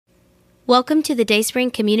Welcome to the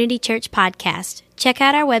Dayspring Community Church podcast. Check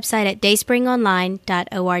out our website at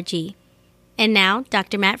dayspringonline.org. And now,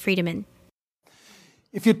 Dr. Matt Friedemann.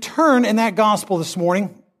 If you turn in that gospel this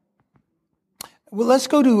morning, well, let's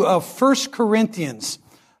go to 1 Corinthians.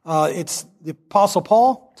 It's the Apostle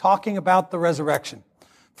Paul talking about the resurrection.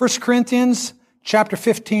 1 Corinthians chapter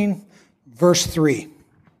 15, verse 3.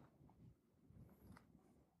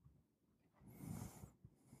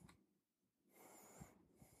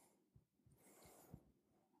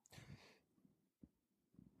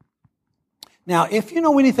 Now, if you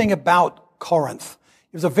know anything about Corinth,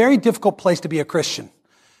 it was a very difficult place to be a Christian.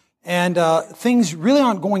 And things really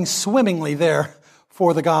aren't going swimmingly there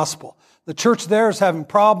for the gospel. The church there is having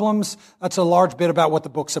problems. That's a large bit about what the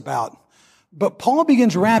book's about. But Paul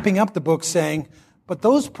begins wrapping up the book saying, but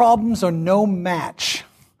those problems are no match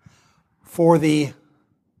for the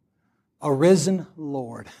arisen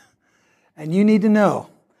Lord. And you need to know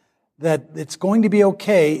that it's going to be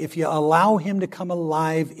okay if you allow Him to come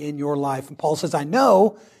alive in your life. And Paul says, I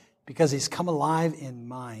know because He's come alive in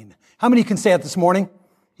mine. How many can say it this morning?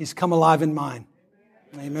 He's come alive in mine.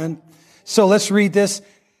 Amen. So let's read this.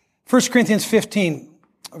 1 Corinthians 15,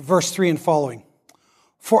 verse 3 and following.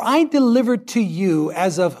 For I delivered to you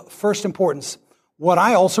as of first importance what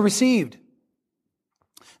I also received,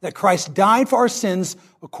 that Christ died for our sins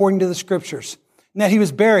according to the Scriptures, and that He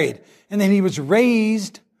was buried, and that He was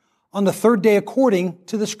raised on the third day according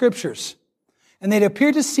to the Scriptures, and that He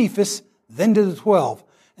appeared to Cephas, then to the 12,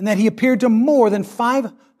 and that He appeared to more than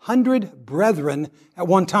 500 brethren at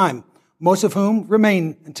one time, most of whom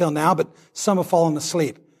remain until now, but some have fallen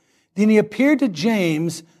asleep. Then He appeared to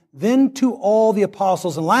James, then to all the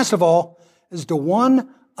apostles, and last of all, as to one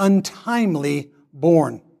untimely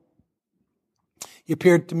born. He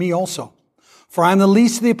appeared to me also. For I am the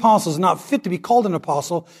least of the apostles, not fit to be called an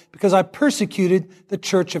apostle, because I persecuted the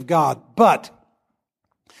church of God. But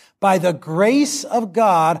by the grace of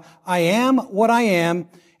God, I am what I am,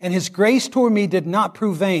 and His grace toward me did not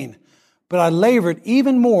prove vain. But I labored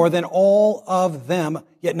even more than all of them,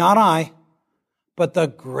 yet not I, but the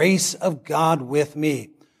grace of God with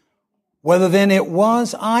me. Whether then it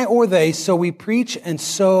was I or they, so we preach, and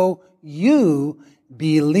so you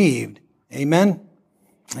believed. Amen.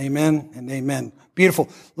 Amen and amen. Beautiful.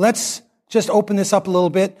 Let's just open this up a little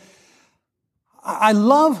bit. I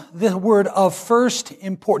love the word of first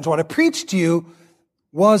importance. What I preached to you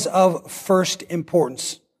was of first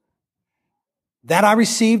importance. That I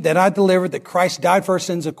received, that I delivered, that Christ died for our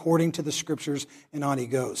sins according to the Scriptures, and on he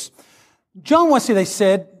goes. John Wesley, they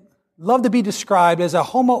said, loved to be described as a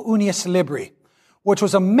homo unius libri, which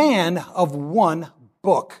was a man of one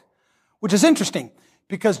book, which is interesting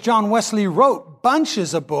because John Wesley wrote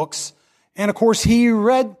bunches of books, and of course he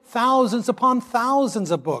read thousands upon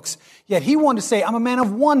thousands of books. Yet he wanted to say, I'm a man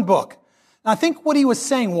of one book. And I think what he was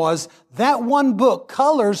saying was, that one book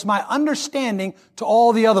colors my understanding to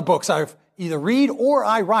all the other books I either read or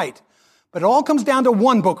I write. But it all comes down to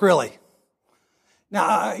one book, really.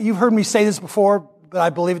 Now, you've heard me say this before, but I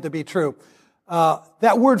believe it to be true.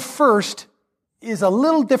 That word first is a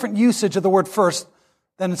little different usage of the word first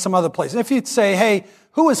than in some other places. If you'd say, hey,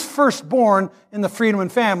 who was first born in the Friedemann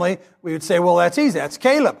family? We would say, well, that's easy. That's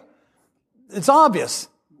Caleb. It's obvious.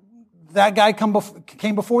 That guy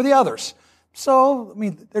came before the others. So, I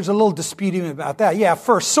mean, there's a little dispute even about that. Yeah,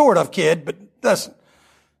 first sort of kid, but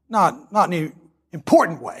not in an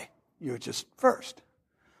important way. You were just first.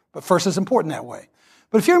 But first is important that way.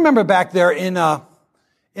 But if you remember back there in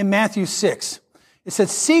Matthew 6, it said,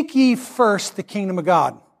 seek ye first the kingdom of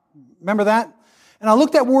God. Remember that? And I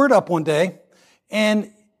looked that word up one day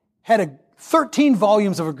and had 13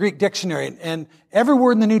 volumes of a Greek dictionary, and every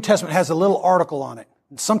word in the New Testament has a little article on it.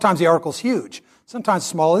 And sometimes the article's huge, sometimes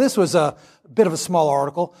smaller. This was a bit of a small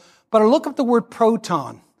article. But I looked up the word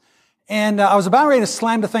proton, and I was about ready to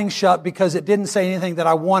slam the thing shut because it didn't say anything that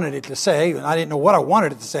I wanted it to say, and I didn't know what I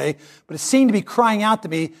wanted it to say, but it seemed to be crying out to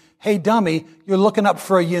me, hey, dummy, you're looking up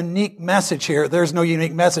for a unique message here. There's no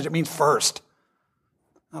unique message. It means first.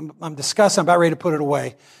 I'm disgusted. I'm about ready to put it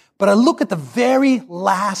away. But I look at the very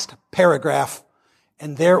last paragraph,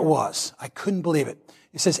 and there it was. I couldn't believe it.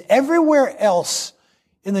 It says, everywhere else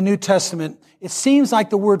in the New Testament, it seems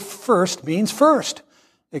like the word first means first,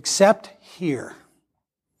 except here.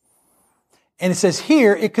 And it says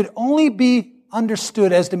here, it could only be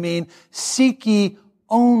understood as to mean, seek ye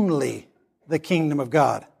only the kingdom of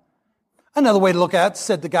God. Another way to look at it,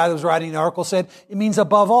 said the guy that was writing the article, said, it means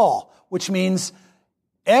above all, which means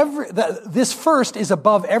this first is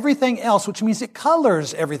above everything else, which means it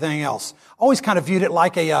colors everything else. Always kind of viewed it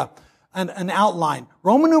like an outline.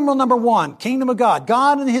 Roman numeral number 1, kingdom of God.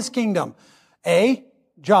 God and His kingdom. A,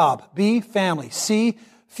 job. B, family. C,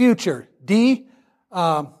 future. D,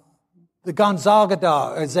 the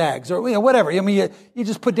Gonzaga Zags, or whatever. I mean, you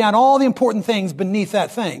just put down all the important things beneath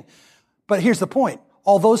that thing. But here's the point.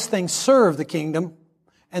 All those things serve the kingdom,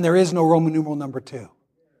 and there is no Roman numeral number 2.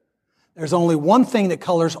 There's only one thing that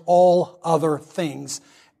colors all other things.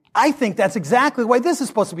 I think that's exactly the way this is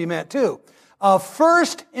supposed to be meant too.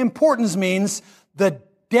 First importance means the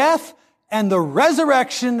death and the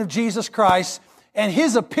resurrection of Jesus Christ and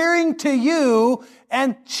His appearing to you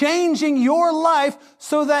and changing your life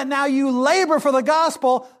so that now you labor for the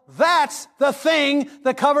gospel. That's the thing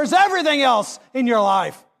that covers everything else in your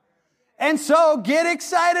life. And so get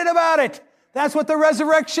excited about it. That's what the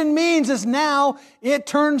resurrection means, is now it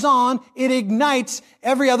turns on, it ignites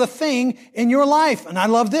every other thing in your life. And I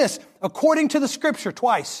love this. According to the scripture,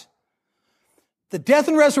 twice, the death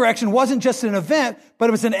and resurrection wasn't just an event, but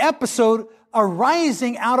it was an episode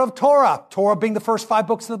arising out of Torah. Torah being the first 5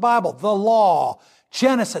 books of the Bible, the law,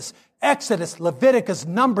 Genesis, Exodus, Leviticus,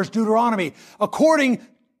 Numbers, Deuteronomy. According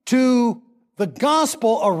to the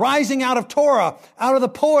gospel arising out of Torah, out of the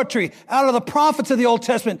poetry, out of the prophets of the Old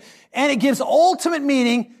Testament. And it gives ultimate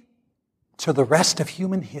meaning to the rest of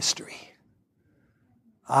human history.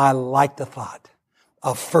 I like the thought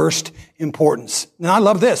of first importance. And I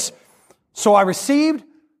love this. So I received,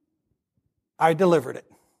 I delivered it.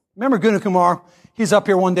 Remember Gunu Kumar? He's up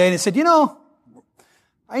here one day and he said,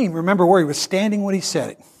 I even remember where he was standing when he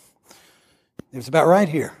said it. It was about right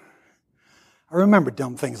here. I remember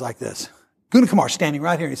dumb things like this. Gunu Kumar standing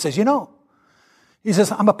right here and he says, he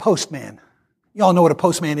says, I'm a postman. You all know what a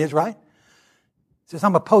postman is, right? He says,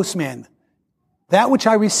 I'm a postman. That which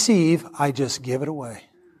I receive, I just give it away.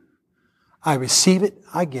 I receive it,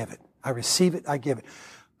 I give it. I receive it, I give it.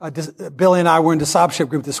 Billy and I were in discipleship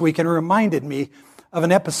group this week and it reminded me of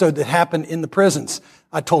an episode that happened in the prisons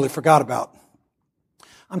I totally forgot about.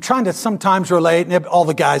 I'm trying to sometimes relate, and all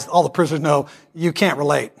the prisoners know you can't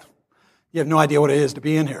relate. You have no idea what it is to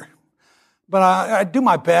be in here. But I do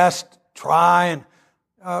my best, try, and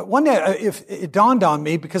one day it dawned on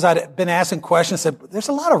me because I'd been asking questions, I said, there's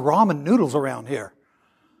a lot of ramen noodles around here.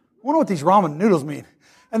 I wonder what these ramen noodles mean.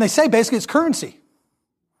 And they say basically it's currency.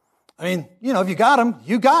 I mean, if you got them,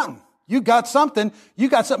 you got them. You got something you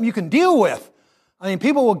can deal with. I mean,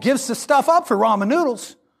 people will give some stuff up for ramen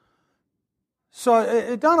noodles. So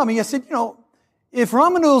it dawned on me, I said, if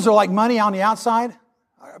ramen noodles are like money on the outside,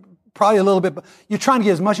 probably a little bit, but you're trying to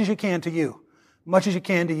get as much as you can to you. Much as you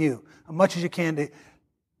can to you. As much as you can to...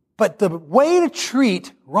 But the way to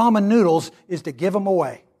treat ramen noodles is to give them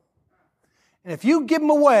away. And if you give them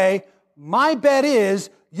away, my bet is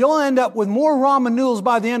you'll end up with more ramen noodles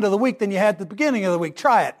by the end of the week than you had at the beginning of the week.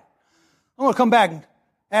 Try it. I'm going to come back and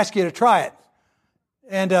ask you to try it.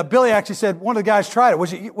 And Billy actually said one of the guys tried it.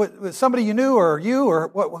 Was it somebody you knew or you or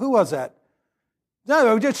what? Who was that?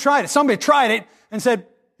 No, we just tried it. Somebody tried it and said,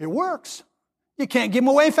 it works. You can't give them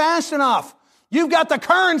away fast enough. You've got the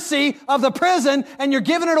currency of the prison and you're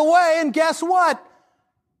giving it away, and guess what?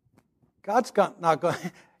 God's not going.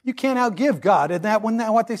 You can't outgive God. Isn't that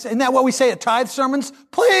what they say? Isn't that what we say at tithe sermons?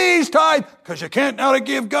 Please tithe, because you can't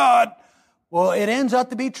outgive God. Well, it ends up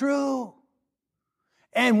to be true.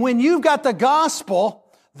 And when you've got the gospel,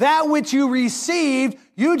 that which you received,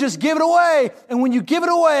 you just give it away. And when you give it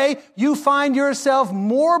away, you find yourself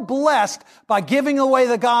more blessed by giving away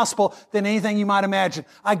the gospel than anything you might imagine.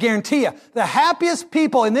 I guarantee you, the happiest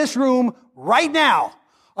people in this room right now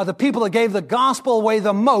are the people that gave the gospel away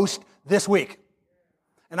the most this week.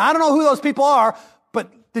 And I don't know who those people are,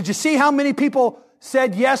 but did you see how many people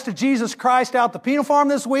said yes to Jesus Christ out the penal farm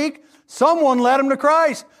this week? Someone led them to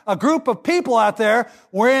Christ. A group of people out there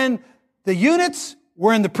were in the units,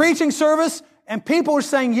 were in the preaching service, and people were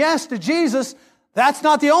saying yes to Jesus. That's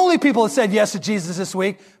not the only people that said yes to Jesus this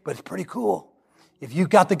week, but it's pretty cool. If you've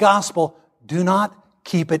got the gospel, do not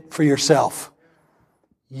keep it for yourself.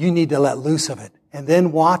 You need to let loose of it. And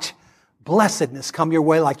then watch blessedness come your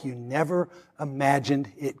way like you never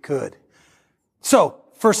imagined it could. So,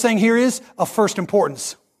 first thing here is of first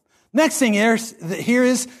importance. Next thing here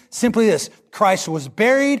is simply this. Christ was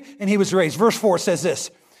buried and He was raised. Verse 4 says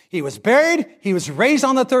this. He was buried, He was raised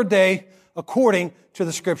on the third day according to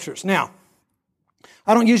the Scriptures. Now,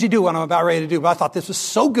 I don't usually do what I'm about ready to do, but I thought this was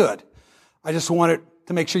so good. I just wanted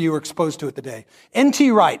to make sure you were exposed to it today.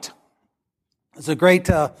 N.T. Wright is a great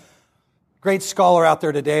scholar out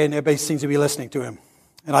there today, and everybody seems to be listening to him.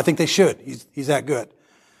 And I think they should. He's that good.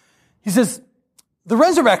 He says, the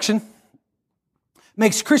resurrection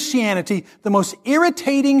makes Christianity the most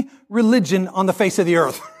irritating religion on the face of the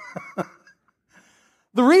earth.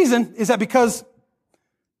 The reason is that because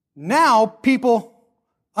now people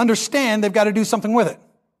understand they've got to do something with it.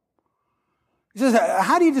 He says,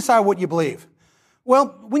 how do you decide what you believe? Well,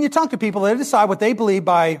 when you talk to people, they decide what they believe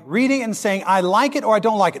by reading and saying, I like it or I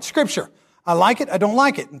don't like it. Scripture. I like it, I don't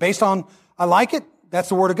like it. And based on I like it, that's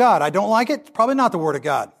the Word of God. I don't like it, it's probably not the Word of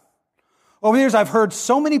God. Over the years, I've heard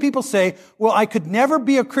so many people say, well, I could never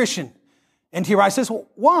be a Christian. And here I says, well,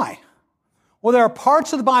 why? Well, there are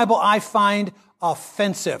parts of the Bible I find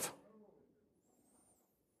offensive.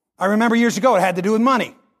 I remember years ago, it had to do with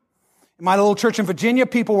money. In my little church in Virginia,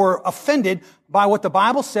 people were offended by what the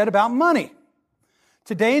Bible said about money.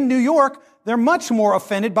 Today in New York, they're much more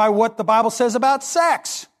offended by what the Bible says about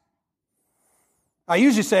sex. I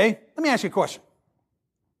usually say, let me ask you a question.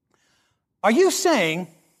 Are you saying,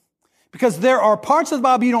 because there are parts of the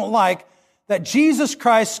Bible you don't like, that Jesus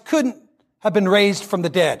Christ couldn't have been raised from the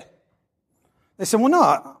dead? They said, well, no,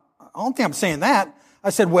 I don't think I'm saying that.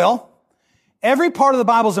 I said, well, every part of the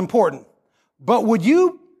Bible is important, but would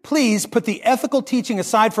you please put the ethical teaching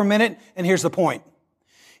aside for a minute? And here's the point.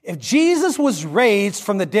 If Jesus was raised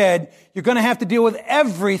from the dead, you're going to have to deal with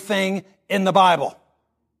everything in the Bible.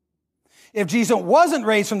 If Jesus wasn't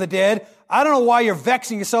raised from the dead, I don't know why you're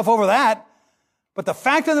vexing yourself over that. But the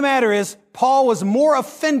fact of the matter is, Paul was more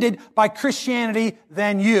offended by Christianity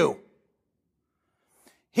than you.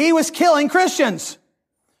 He was killing Christians.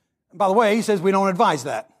 And by the way, he says we don't advise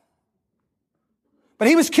that. But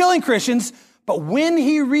he was killing Christians, but when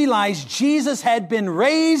he realized Jesus had been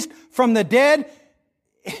raised from the dead,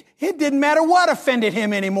 it didn't matter what offended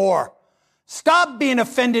him anymore. Stop being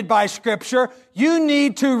offended by Scripture. You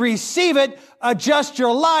need to receive it, adjust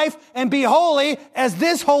your life, and be holy as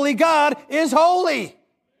this holy God is holy.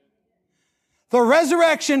 The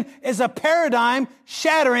resurrection is a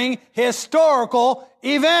paradigm-shattering historical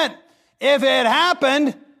event. If it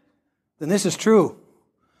happened, then this is true.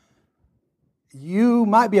 You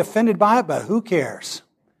might be offended by it, but who cares?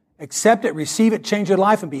 Accept it, receive it, change your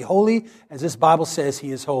life, and be holy as this Bible says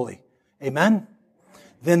He is holy. Amen?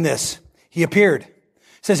 Then this. He appeared. It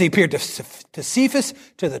says He appeared to Cephas,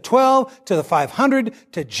 to the 12, to the 500,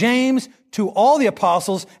 to James, to all the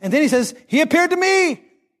apostles. And then He says, He appeared to me.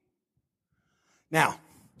 Now,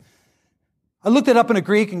 I looked it up in the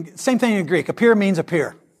Greek, and same thing in Greek. Appear means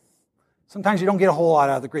appear. Sometimes you don't get a whole lot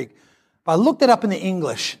out of the Greek. But I looked it up in the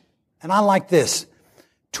English, and I like this.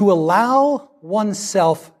 To allow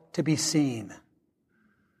oneself to be seen.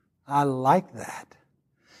 I like that.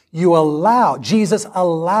 Jesus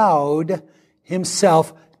allowed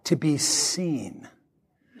Himself to be seen.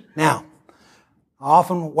 Now, I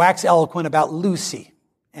often wax eloquent about Lucy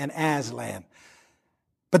and Aslan.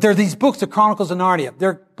 But there are these books, the Chronicles of Narnia.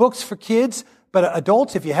 They're books for kids, but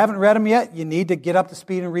adults, if you haven't read them yet, you need to get up to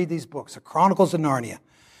speed and read these books, the Chronicles of Narnia.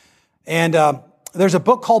 And there's a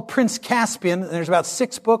book called Prince Caspian, and there's about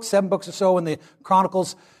 7 books or so in the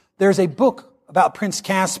Chronicles. There's a book about Prince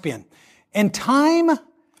Caspian. And time,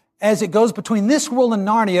 as it goes between this world and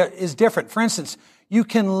Narnia, is different. For instance, you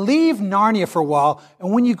can leave Narnia for a while,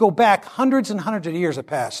 and when you go back, hundreds and hundreds of years have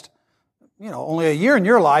passed. Only a year in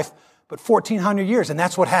your life, but 1,400 years, and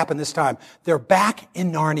that's what happened this time. They're back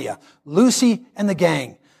in Narnia. Lucy and the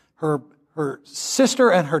gang, her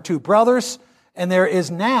sister and her 2 brothers, and there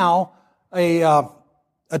is now a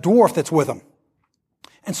dwarf that's with them.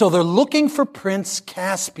 And so they're looking for Prince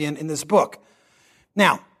Caspian in this book.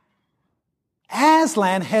 Now,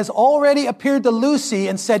 Aslan has already appeared to Lucy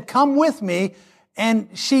and said, come with me. And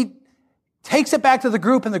she takes it back to the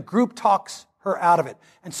group, and the group talks her out of it.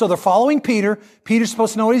 And so they're following Peter. Peter's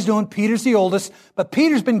supposed to know what he's doing. Peter's the oldest. But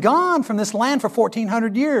Peter's been gone from this land for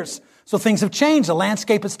 1,400 years. So things have changed. The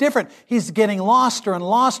landscape is different. He's getting loster and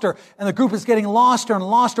loster, and the group is getting loster and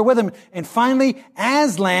loster with him. And finally,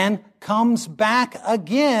 Aslan comes back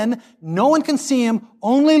again. No one can see him,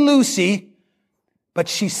 only Lucy. But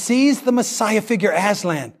she sees the Messiah figure,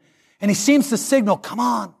 Aslan. And he seems to signal, come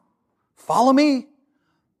on, follow me,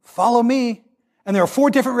 follow me. And there are 4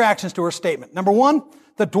 different reactions to her statement. Number 1,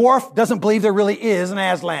 the dwarf doesn't believe there really is an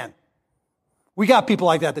Aslan. We got people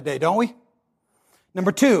like that today, don't we?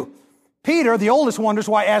 Number 2, Peter, the oldest, wonders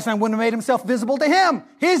why Aslan wouldn't have made himself visible to him.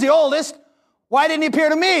 He's the oldest. Why didn't he appear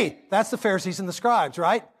to me? That's the Pharisees and the scribes,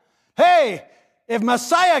 right? Hey, if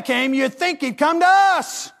Messiah came, you'd think he'd come to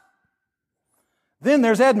us. Then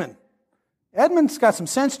there's Edmund. Edmund's got some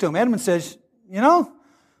sense to him. Edmund says,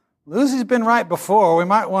 Lucy's been right before. We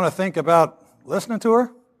might want to think about listening to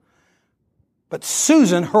her. But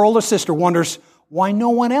Susan, her older sister, wonders why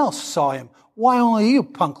no one else saw him. Why only you,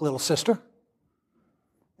 punk little sister?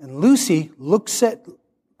 And Lucy looks at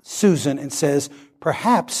Susan and says,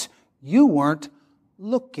 perhaps you weren't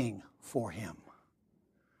looking for him.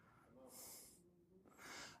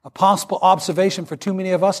 A possible observation for too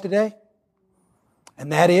many of us today,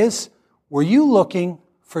 and that is, were you looking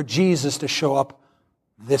for Jesus to show up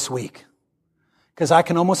this week? Because I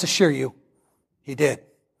can almost assure you, He did.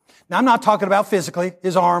 Now, I'm not talking about physically,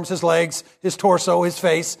 His arms, His legs, His torso, His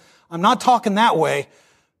face. I'm not talking that way.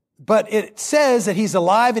 But it says that He's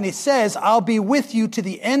alive, and He says, I'll be with you to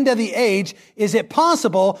the end of the age. Is it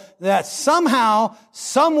possible that somehow,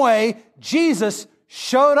 some way, Jesus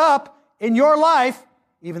showed up in your life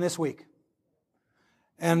even this week?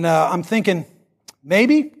 And I'm thinking,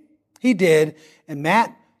 maybe He did. And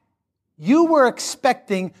Matt, you were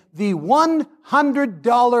expecting the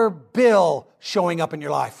 $100 bill showing up in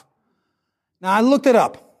your life. Now, I looked it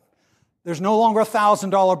up. There's no longer a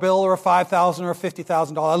 $1,000 bill or a $5,000 or a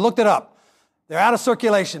 $50,000. I looked it up. They're out of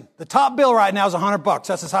circulation. The top bill right now is $100.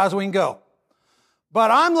 That's as high as we can go.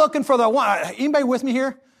 But I'm looking for the one. Anybody with me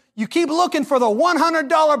here? You keep looking for the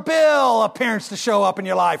 $100 bill appearance to show up in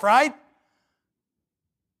your life, right?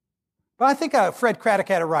 But I think Fred Craddock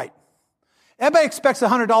had it right. Everybody expects a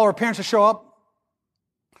 $100 appearance to show up.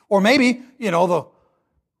 Or maybe, a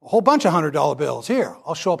whole bunch of $100 bills. Here,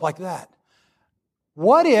 I'll show up like that.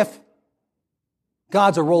 What if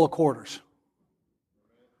God's a roll of quarters?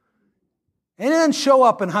 And He doesn't show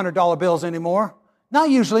up in $100 bills anymore. Not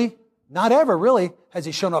usually, not ever really has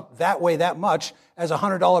He shown up that way that much as a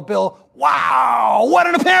 $100 bill. Wow, what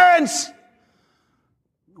an appearance!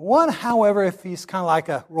 What, however, if He's kind of like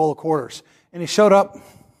a roll of quarters and He showed up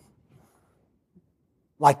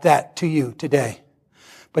like that to you today,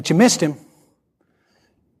 but you missed Him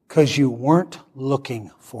because you weren't looking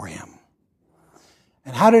for Him.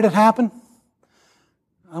 And how did it happen?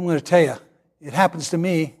 I'm going to tell you, it happens to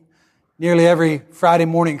me nearly every Friday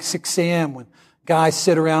morning at 6 a.m. when guys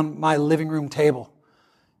sit around my living room table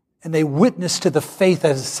and they witness to the faith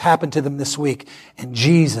that has happened to them this week, and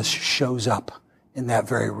Jesus shows up in that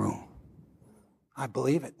very room. I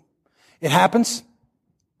believe it. It happens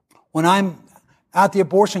when I'm at the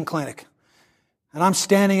abortion clinic and I'm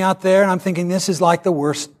standing out there and I'm thinking, this is like the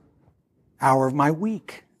worst hour of my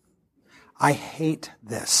week. I hate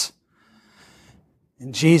this.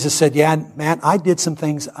 And Jesus said, yeah, Matt, I did some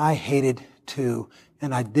things I hated too,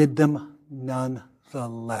 and I did them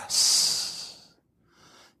nonetheless.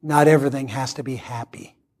 Not everything has to be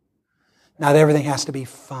happy. Not everything has to be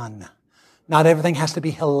fun. Not everything has to be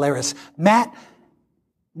hilarious. Matt,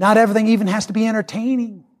 not everything even has to be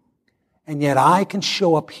entertaining. And yet I can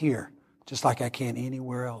show up here just like I can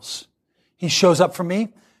anywhere else. He shows up for me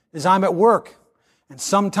as I'm at work. And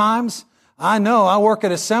sometimes I know I work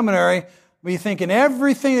at a seminary, but you're thinking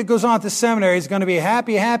everything that goes on at the seminary is going to be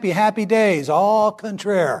happy, happy, happy days, all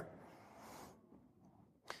contraire.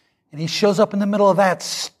 And He shows up in the middle of that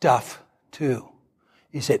stuff too.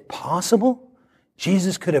 Is it possible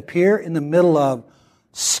Jesus could appear in the middle of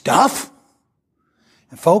stuff?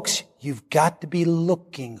 And folks, you've got to be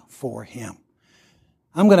looking for Him.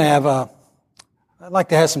 I'm going to I'd like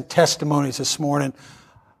to have some testimonies this morning.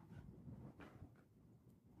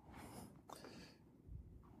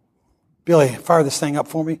 Billy, fire this thing up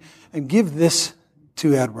for me and give this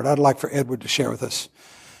to Edward. I'd like for Edward to share with us.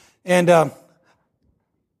 And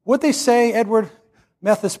what they say, Edward,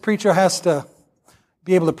 Methodist preacher has to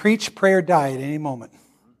be able to preach, pray, or die at any moment.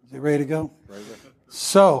 Is he ready to go? Ready.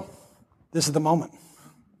 So, this is the moment.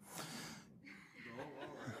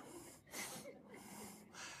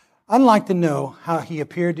 I'd like to know how He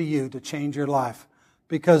appeared to you to change your life,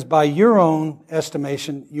 because by your own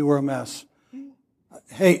estimation, you were a mess.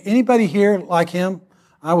 Hey, anybody here like him?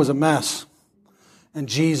 I was a mess. And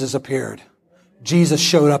Jesus appeared. Jesus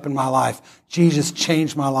showed up in my life. Jesus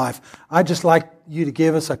changed my life. I'd just like you to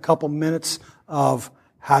give us a couple minutes of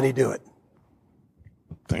how do you do it.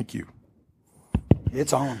 Thank you.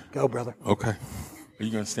 It's on. Go, brother. Okay. Are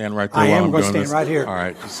you going to stand right there? I am going to stand right here. All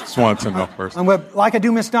right. Just wanted to know first. I'm going to, like I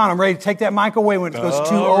do Miss Dawn, I'm ready to take that mic away when it goes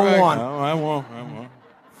 2:01. Right. No, I won't.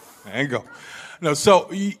 And go. No,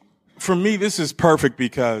 so for me, this is perfect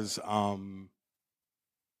because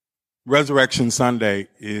Resurrection Sunday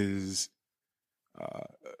is,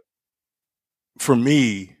 for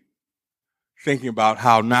me, thinking about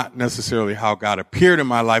how not necessarily how God appeared in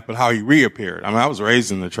my life, but how He reappeared. I mean, I was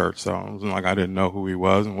raised in the church, so it wasn't like I didn't know who He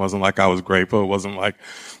was. It wasn't like I was grateful. It wasn't like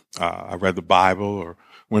I read the Bible or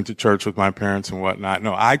went to church with my parents and whatnot.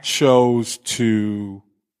 No, I chose to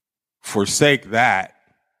forsake that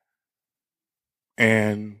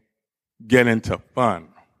and get into fun.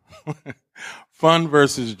 Fun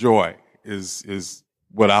versus joy is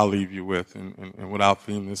what I'll leave you with and what I'll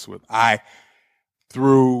theme this with.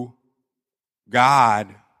 Through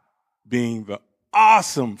God being the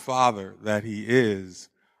awesome Father that He is,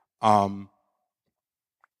 got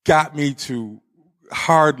me to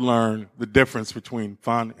hard learn the difference between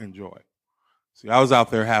fun and joy. See, I was out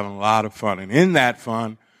there having a lot of fun. And in that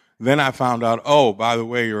fun, then I found out, oh, by the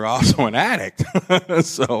way, you're also an addict.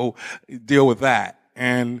 So deal with that.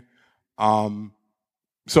 And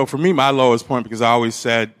so for me, my lowest point, because I always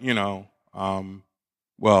said, I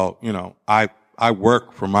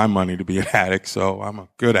work for my money to be an addict, so I'm a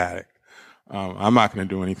good addict. I'm not going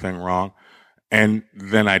to do anything wrong. And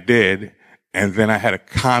then I did. And then I had a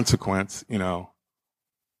consequence,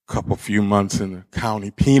 few months in the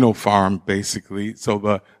county penal farm, basically.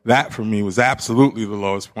 So that for me was absolutely the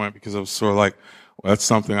lowest point, because I was sort of like, well, that's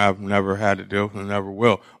something I've never had to deal with and never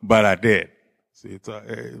will. But I did. See, it's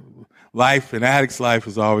life, an addict's life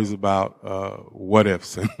is always about what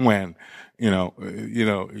ifs and when. You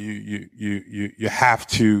have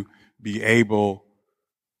to be able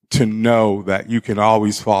to know that you can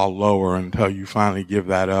always fall lower until you finally give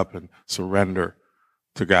that up and surrender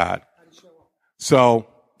to God. So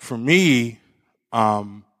for me,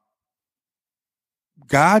 God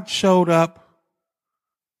showed up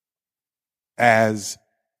as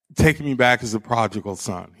taking me back as a prodigal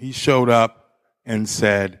son. He showed up and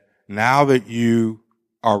said, now that you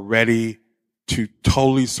are ready to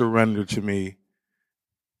totally surrender to me,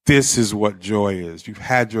 this is what joy is. You've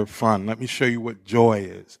had your fun. Let me show you what joy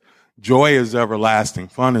is. Joy is everlasting.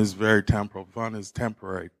 Fun is very temporal. Fun is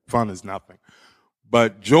temporary. Fun is nothing.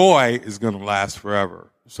 But joy is going to last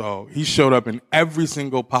forever. So he showed up in every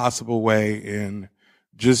single possible way in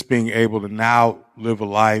just being able to now live a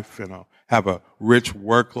life, have a rich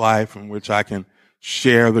work life in which I can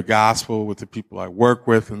share the gospel with the people I work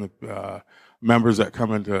with and the members that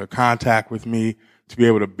come into contact with me, to be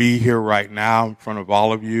able to be here right now in front of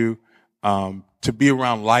all of you, to be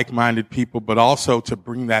around like-minded people, but also to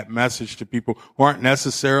bring that message to people who aren't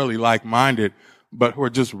necessarily like-minded, but who are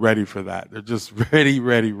just ready for that. They're just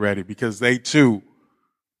ready, because they too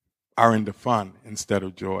are into fun instead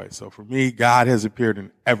of joy. So for me, God has appeared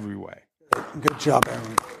in every way. Good job,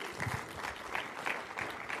 Aaron.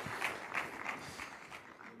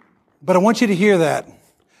 But I want you to hear that.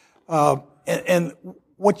 And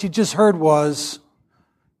what you just heard was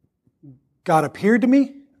God appeared to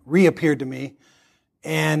me, reappeared to me,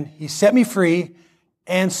 and He set me free,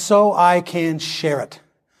 and so I can share it.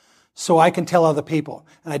 So I can tell other people.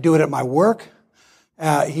 And I do it at my work.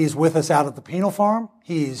 He's with us out at the penal farm.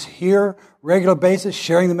 He's here regular basis,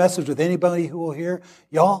 sharing the message with anybody who will hear.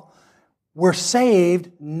 Y'all, we're saved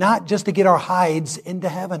not just to get our hides into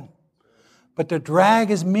heaven, but to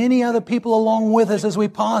drag as many other people along with us as we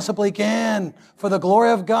possibly can. For the glory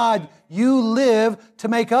of God, you live to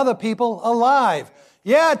make other people alive.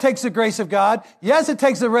 Yeah, it takes the grace of God. Yes, it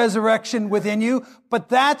takes the resurrection within you, but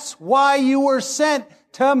that's why you were sent,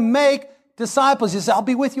 to make disciples. He says, I'll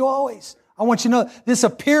be with you always. I want you to know this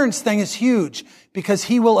appearance thing is huge, because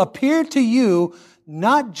He will appear to you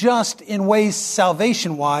not just in ways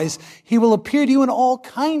salvation-wise. He will appear to you in all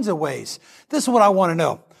kinds of ways. This is what I want to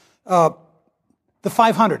know. The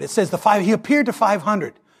 500. It says He appeared to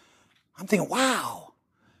 500. I'm thinking, wow.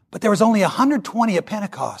 But there was only 120 at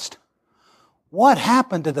Pentecost. What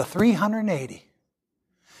happened to the 380?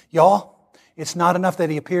 Y'all, it's not enough that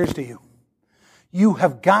He appears to you. You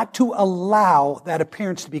have got to allow that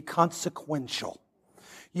appearance to be consequential.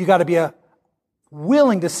 You got to be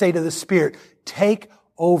willing to say to the Spirit, take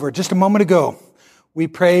over. Just a moment ago, we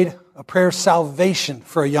prayed a prayer of salvation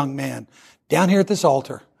for a young man down here at this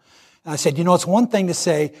altar. And I said, it's one thing to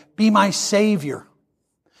say, be my Savior.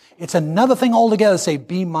 It's another thing altogether to say,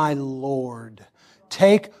 be my Lord.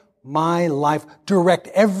 Take my life. Direct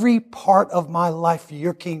every part of my life for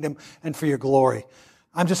your kingdom and for your glory.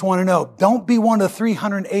 I just want to know, don't be one of the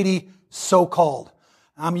 380 so-called.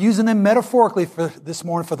 I'm using them metaphorically for this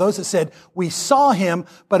morning for those that said, we saw Him,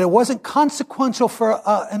 but it wasn't consequential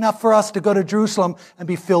enough for us to go to Jerusalem and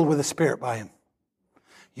be filled with the Spirit by Him.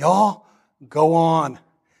 Y'all, go on.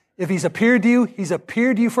 If He's appeared to you, He's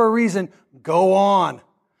appeared to you for a reason. Go on.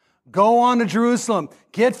 Go on to Jerusalem.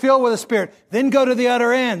 Get filled with the Spirit. Then go to the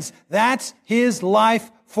other ends. That's His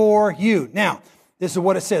life for you. Now, this is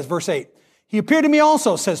what it says, verse 8. He appeared to me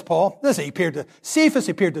also, says Paul. Listen, He appeared to Cephas,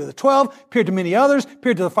 He appeared to the 12, appeared to many others,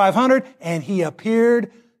 appeared to the 500, and He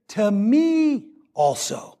appeared to me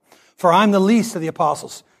also. For I'm the least of the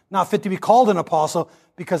apostles, not fit to be called an apostle,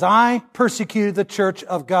 because I persecuted the church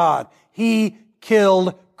of God. He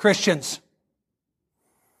killed Christians.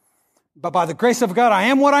 But by the grace of God, I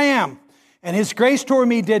am what I am. And His grace toward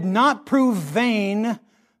me did not prove vain,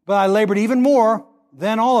 but I labored even more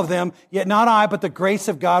than all of them, yet not I, but the grace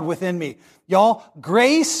of God within me. Y'all,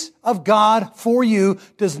 grace of God for you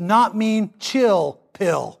does not mean chill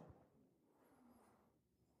pill.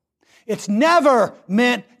 It's never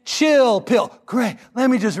meant chill pill. Great, let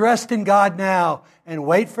me just rest in God now and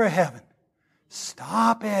wait for heaven.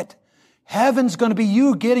 Stop it. Heaven's going to be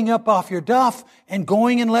you getting up off your duff and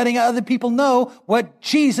going and letting other people know what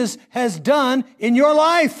Jesus has done in your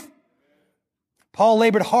life. Paul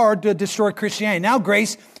labored hard to destroy Christianity. Now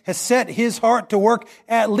grace has set his heart to work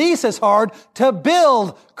at least as hard to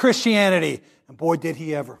build Christianity. And boy, did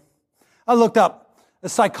he ever. I looked up a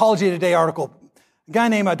Psychology Today article. A guy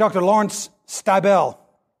named Dr. Lawrence Stabile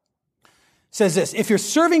says this: if you're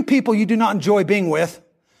serving people you do not enjoy being with,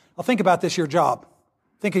 well, think about this, your job.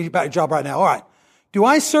 Think about your job right now. All right. Do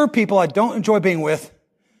I serve people I don't enjoy being with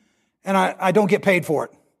and I don't get paid for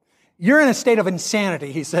it? You're in a state of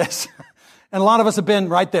insanity, he says. And a lot of us have been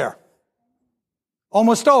right there.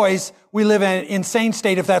 Almost always we live in an insane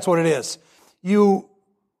state if that's what it is. You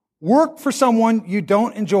work for someone you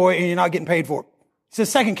don't enjoy and you're not getting paid for it. It's the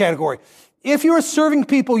second category. If you are serving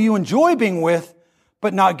people you enjoy being with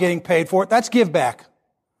but not getting paid for it, that's give back.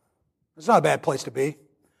 It's not a bad place to be.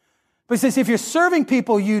 But he says, if you're serving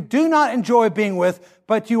people you do not enjoy being with,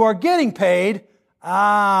 but you are getting paid,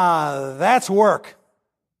 that's work.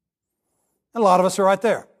 A lot of us are right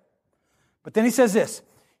there. But then he says this: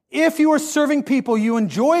 if you are serving people you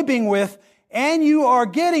enjoy being with and you are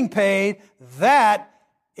getting paid, that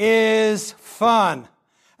is fun.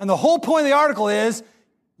 And the whole point of the article is,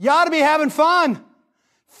 you ought to be having fun.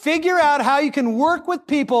 Figure out how you can work with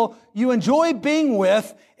people you enjoy being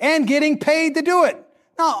with and getting paid to do it.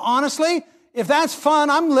 Now, honestly, if that's fun,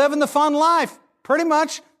 I'm living the fun life. Pretty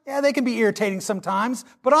much. Yeah, they can be irritating sometimes,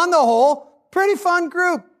 but on the whole, pretty fun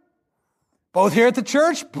group. Both here at the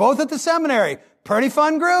church, both at the seminary. Pretty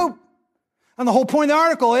fun group. And the whole point of the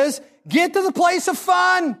article is, get to the place of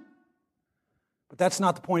fun. But that's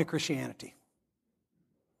not the point of Christianity.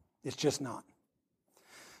 It's just not.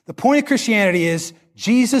 The point of Christianity is,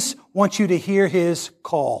 Jesus wants you to hear His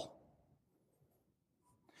call.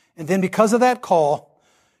 And then because of that call,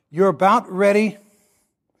 you're about ready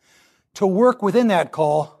to work within that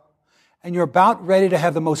call, and you're about ready to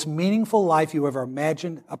have the most meaningful life you ever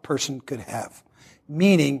imagined a person could have.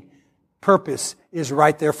 Meaning, purpose is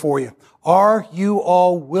right there for you. Are you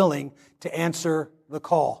all willing to answer the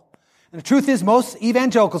call? And the truth is, most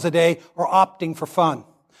evangelicals today are opting for fun.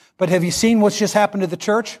 But have you seen what's just happened to the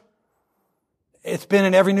church? It's been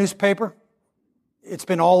in every newspaper. It's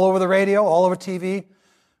been all over the radio, all over TV.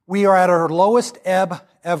 We are at our lowest ebb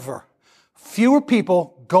ever. Fewer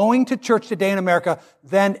people going to church today in America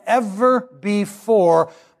than ever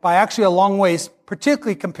before, by actually a long ways,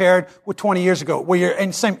 particularly compared with 20 years ago.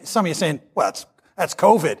 And some of you are saying, well, that's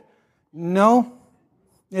COVID. No,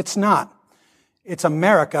 it's not. It's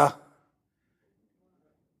America.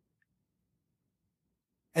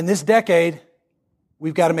 And this decade,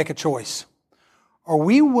 we've got to make a choice. Are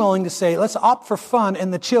we willing to say, let's opt for fun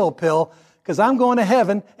and the chill pill, because I'm going to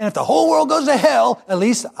heaven, and if the whole world goes to hell, at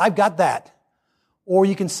least I've got that. Or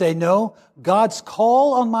you can say, no, God's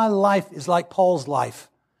call on my life is like Paul's life.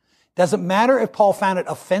 Doesn't matter if Paul found it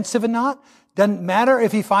offensive or not. Doesn't matter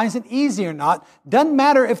if he finds it easy or not. Doesn't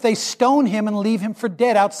matter if they stone him and leave him for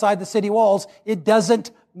dead outside the city walls. It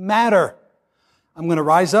doesn't matter. I'm going to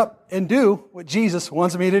rise up and do what Jesus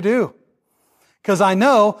wants me to do. Because I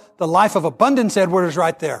know the life of abundance, Edward, is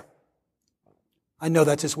right there. I know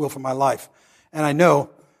that's His will for my life. And I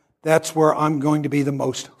know that's where I'm going to be the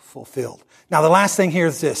most fulfilled. Now, the last thing here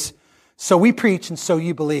is this. So we preach and so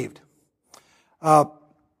you believed. I'm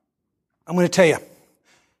going to tell you,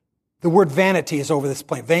 the word vanity is over this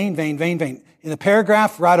plane. Vain, vain, vain, vain. In the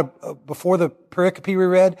paragraph right before the pericope we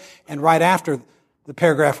read and right after the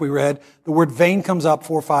paragraph we read, the word vain comes up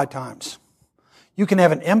 4 or 5 times. You can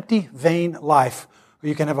have an empty, vain life, or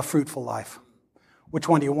you can have a fruitful life. Which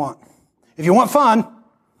one do you want? If you want fun,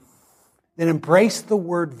 then embrace the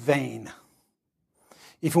word vain.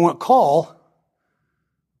 If you want call,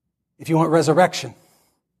 if you want resurrection,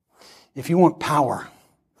 if you want power,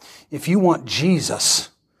 if you want Jesus,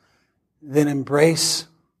 then embrace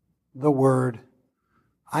the word,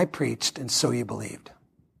 I preached and so you believed.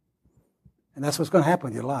 And that's what's going to happen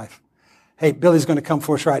with your life. Hey, Billy's going to come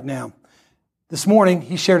for us right now. This morning,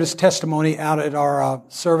 he shared his testimony out at our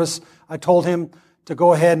service. I told him to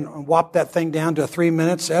go ahead and whop that thing down to 3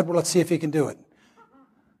 minutes. Edward, let's see if he can do it.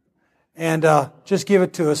 And just give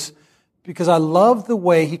it to us, because I love the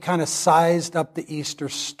way he kind of sized up the Easter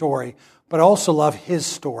story, but I also love his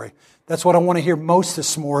story. That's what I want to hear most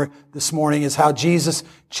this morning, is how Jesus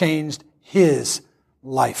changed his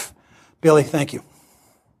life. Billy, thank you.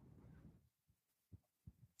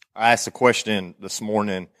 I asked a question this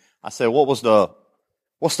morning. I said, what's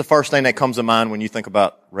the first thing that comes to mind when you think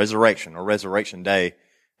about resurrection or Resurrection Day?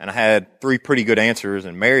 And I had 3 pretty good answers,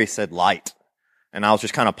 and Mary said light. And I was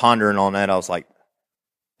just kind of pondering on that. I was like,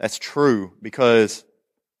 that's true, because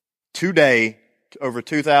today, over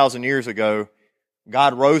 2,000 years ago,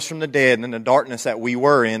 God rose from the dead, and in the darkness that we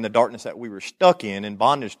were in, the darkness that we were stuck in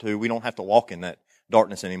bondage to, we don't have to walk in that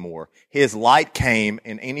darkness anymore. His light came,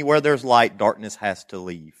 and anywhere there's light, darkness has to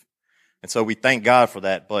leave. And so we thank God for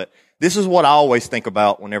that. But this is what I always think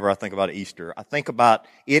about whenever I think about Easter. I think about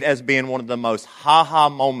it as being one of the most ha-ha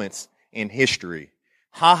moments in history.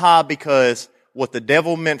 Ha-ha because what the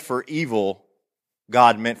devil meant for evil,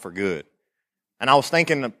 God meant for good. And I was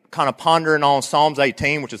thinking, kind of pondering on Psalms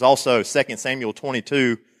 18, which is also 2 Samuel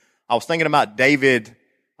 22. I was thinking about David,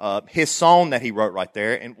 his psalm that he wrote right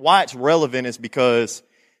there. And why it's relevant is because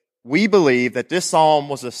we believe that this psalm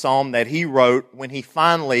was a psalm that he wrote when he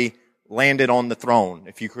finally landed on the throne.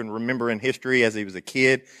 If you can remember in history, as he was a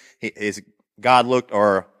kid, he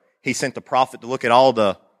sent the prophet to look at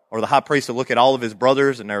the high priest to look at all of his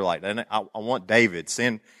brothers, and they're like, I want David.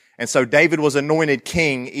 And so David was anointed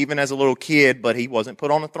king even as a little kid, but he wasn't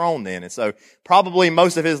put on the throne then. And so probably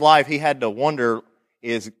most of his life he had to wonder,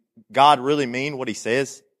 is God really mean what he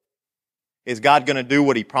says? Is God going to do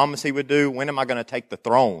what he promised he would do? When am I going to take the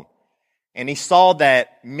throne? And he saw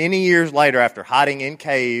that many years later, after hiding in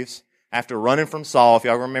caves, after running from Saul. If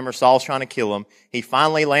y'all remember, Saul's trying to kill him. He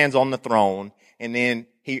finally lands on the throne, and then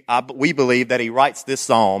we believe that he writes this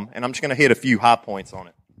psalm, and I'm just going to hit a few high points on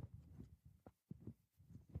it.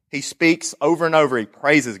 He speaks over and over. He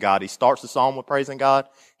praises God. He starts the psalm with praising God.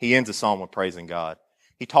 He ends the psalm with praising God.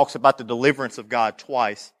 He talks about the deliverance of God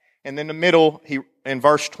twice. And in the middle, in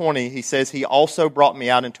verse 20, he says, He also brought me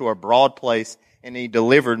out into a broad place, and He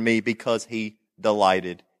delivered me because He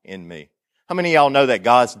delighted in me. How many of y'all know that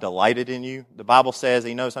God's delighted in you? The Bible says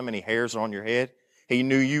He knows how many hairs are on your head. He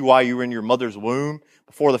knew you while you were in your mother's womb.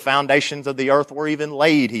 Before the foundations of the earth were even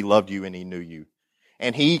laid, He loved you and He knew you.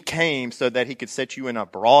 And He came so that He could set you in a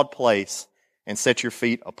broad place and set your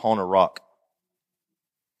feet upon a rock.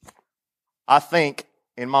 I think,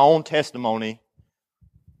 in my own testimony,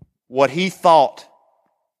 what He thought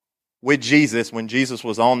with Jesus when Jesus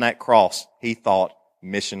was on that cross, He thought,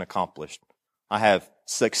 mission accomplished. I have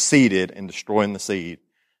succeeded in destroying the seed.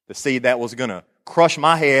 The seed that was going to crush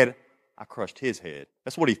my head, I crushed His head.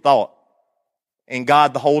 That's what He thought. And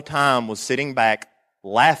God the whole time was sitting back,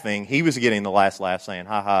 laughing. He was getting the last laugh, saying,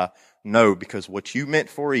 ha ha, no, because what you meant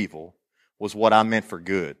for evil was what I meant for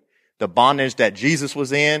good. The bondage that Jesus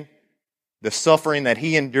was in, the suffering that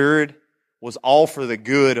He endured, was all for the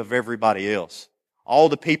good of everybody else. All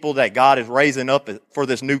the people that God is raising up for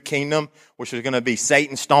this new kingdom, which is going to be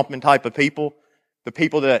Satan stomping type of people, the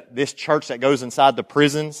people that this church that goes inside the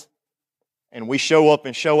prisons, and we show up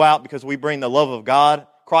and show out because we bring the love of God,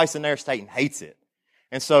 Christ in there, Satan hates it.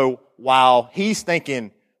 And so while he's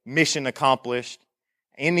thinking mission accomplished,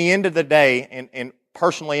 in the end of the day, and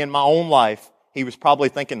personally in my own life, he was probably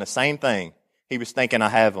thinking the same thing. He was thinking, I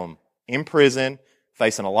have him in prison,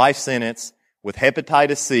 facing a life sentence with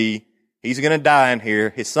hepatitis C. He's going to die in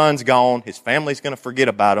here. His son's gone. His family's going to forget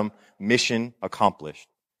about him. Mission accomplished.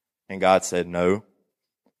 And God said, no.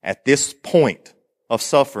 At this point of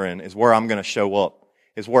suffering is where I'm going to show up,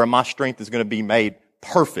 is where my strength is going to be made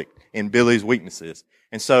perfect in Billy's weaknesses.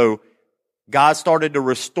 And so God started to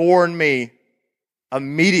restore in me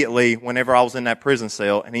immediately whenever I was in that prison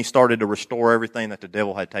cell, and He started to restore everything that the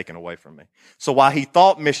devil had taken away from me. So while He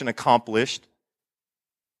thought mission accomplished,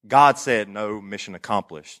 God said, no, mission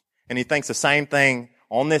accomplished. And He thinks the same thing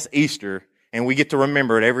on this Easter, and we get to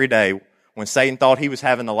remember it every day. When Satan thought he was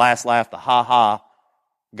having the last laugh, the ha-ha,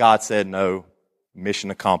 God said, no, mission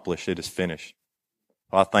accomplished. It is finished.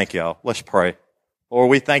 Well, I thank y'all. Let's pray. Lord,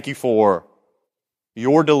 we thank You for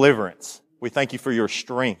Your deliverance. We thank You for Your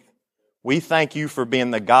strength. We thank You for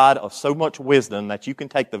being the God of so much wisdom that You can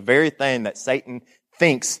take the very thing that Satan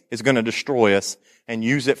thinks is going to destroy us and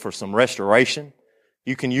use it for some restoration.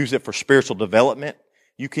 You can use it for spiritual development.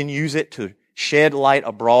 You can use it to shed light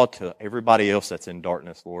abroad to everybody else that's in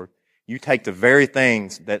darkness, Lord. You take the very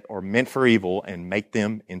things that are meant for evil and make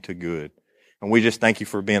them into good. And we just thank You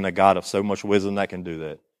for being a God of so much wisdom that can do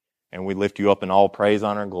that. And we lift You up in all praise,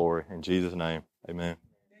 honor, and glory. In Jesus' name, amen.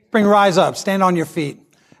 Rise up, stand on your feet,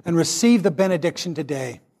 and receive the benediction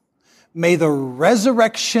today. May the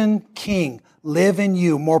resurrection King live in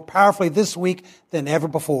you more powerfully this week than ever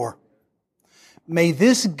before. May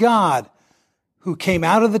this God who came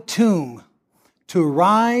out of the tomb to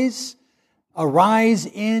arise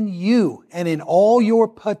in you and in all your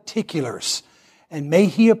particulars. And may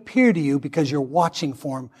He appear to you because you're watching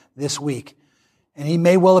for Him this week. And He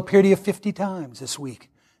may well appear to you 50 times this week,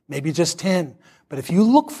 maybe just 10. But if you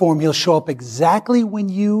look for him, he'll show up exactly when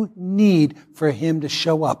you need for him to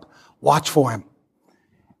show up. Watch for him.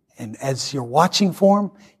 And as you're watching for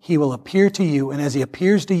him, he will appear to you. And as he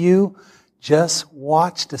appears to you, just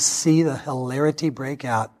watch to see the hilarity break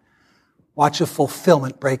out. Watch the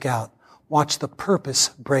fulfillment break out. Watch the purpose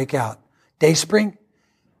break out. Dayspring,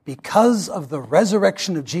 because of the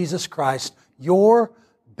resurrection of Jesus Christ, your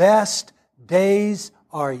best days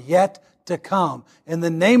are yet to come. In the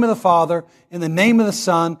name of the Father, in the name of the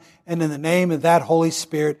Son, and in the name of that Holy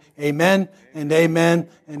Spirit. Amen and amen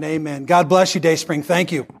and amen. God bless you, Dayspring.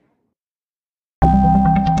 Thank you.